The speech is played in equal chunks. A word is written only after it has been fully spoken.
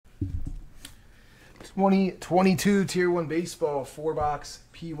2022 Tier 1 Baseball 4-box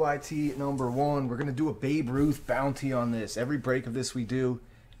PYT number 1. We're going to do a Babe Ruth bounty on this. Every break of this we do,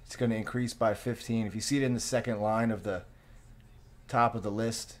 it's going to increase by 15. If you see it in the second line of the top of the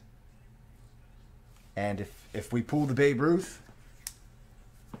list, and if we pull the Babe Ruth,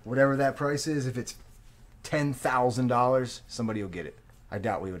 whatever that price is, if it's $10,000, somebody will get it. I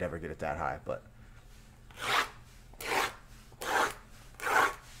doubt we would ever get it that high, but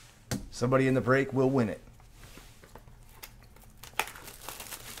somebody in the break will win it.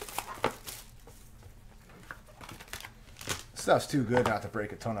 Stuff's too good not to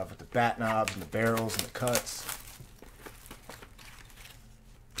break a ton of, with the bat knobs and the barrels and the cuts.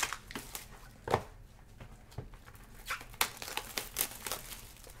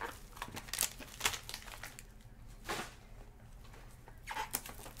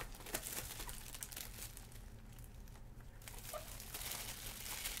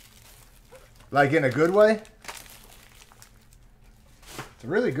 Like in a good way? It's a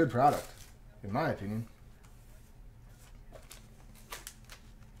really good product, in my opinion.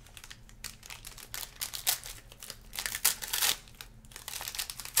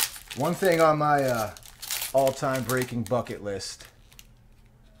 One thing on my all-time breaking bucket list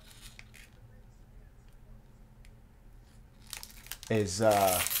is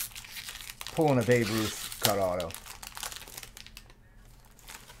pulling a Babe Ruth cut auto.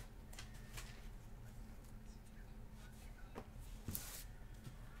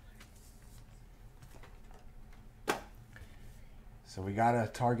 So we gotta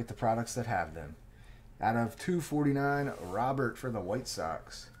target the products that have them. Out of 249, Robert for the White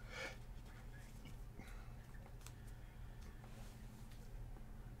Sox.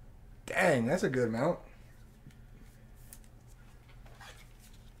 Dang, that's a good amount.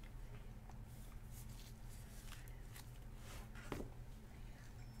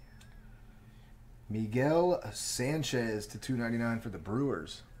 Miguel Sanchez to 299 for the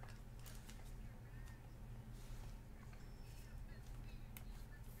Brewers.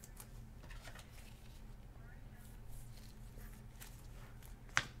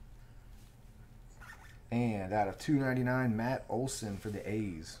 And out of 299, Matt Olson for the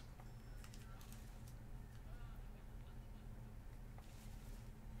A's.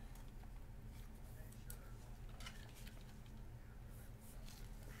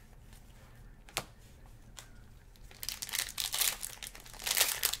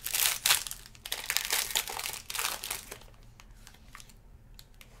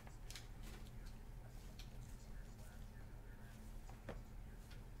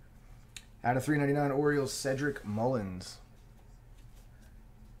 Out of 399, Orioles, Cedric Mullins.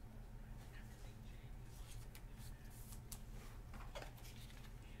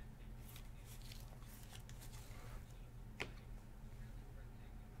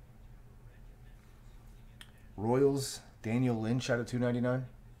 Royals, Daniel Lynch out of 299.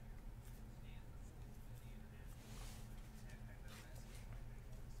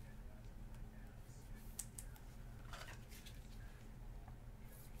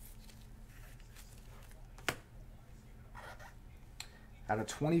 Out of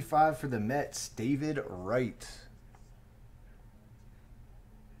 25 for the Mets, David Wright.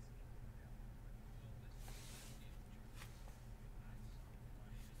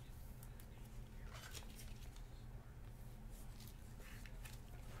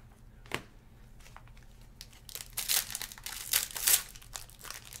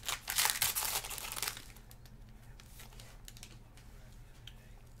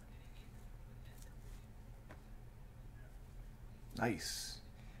 Nice.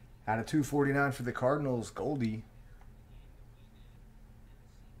 Out of 249 for the Cardinals, Goldie.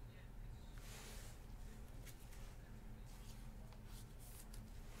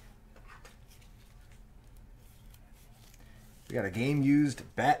 We got a game-used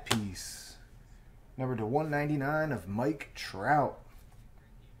bat piece. Number to 199 of Mike Trout.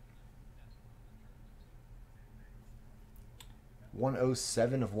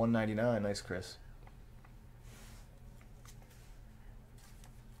 107 of 199. Nice, Chris.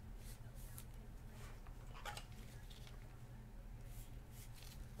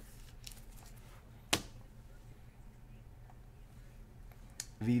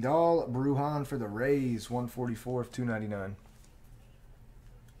 Vidal Brujan for the Rays, 144 of 299.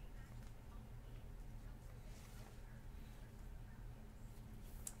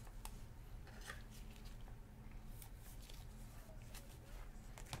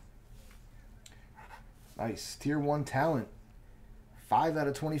 Nice. Tier 1 talent. 5 out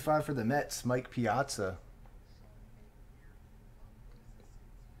of 25 for the Mets, Mike Piazza.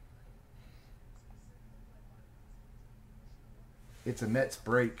 It's a Mets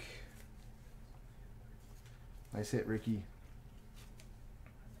break. Nice hit, Ricky.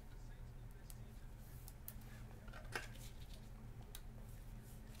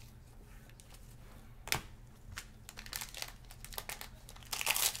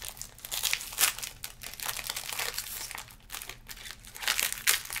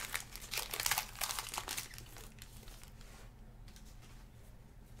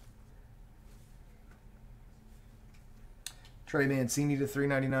 Trey Mancini to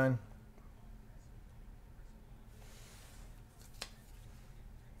 399.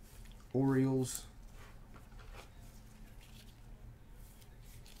 Orioles.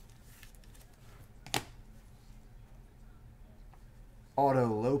 Otto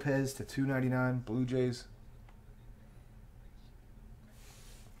Lopez to 299. Blue Jays.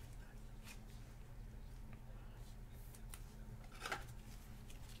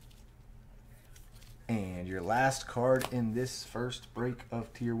 And your last card in this first break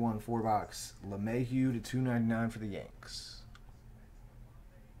of Tier 1 4-box. LeMahieu to 299 for the Yanks.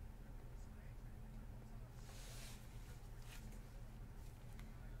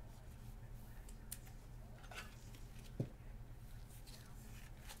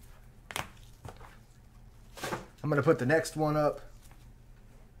 I'm going to put the next one up.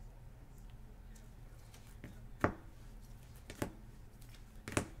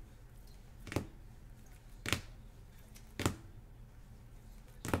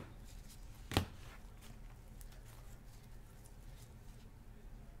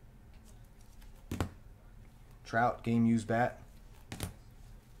 Trout, game used bat.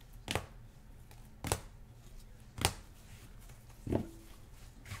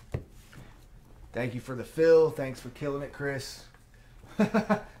 Thank you for the fill. Thanks for killing it, Chris.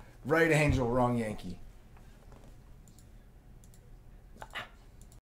 Right Angel, wrong Yankee.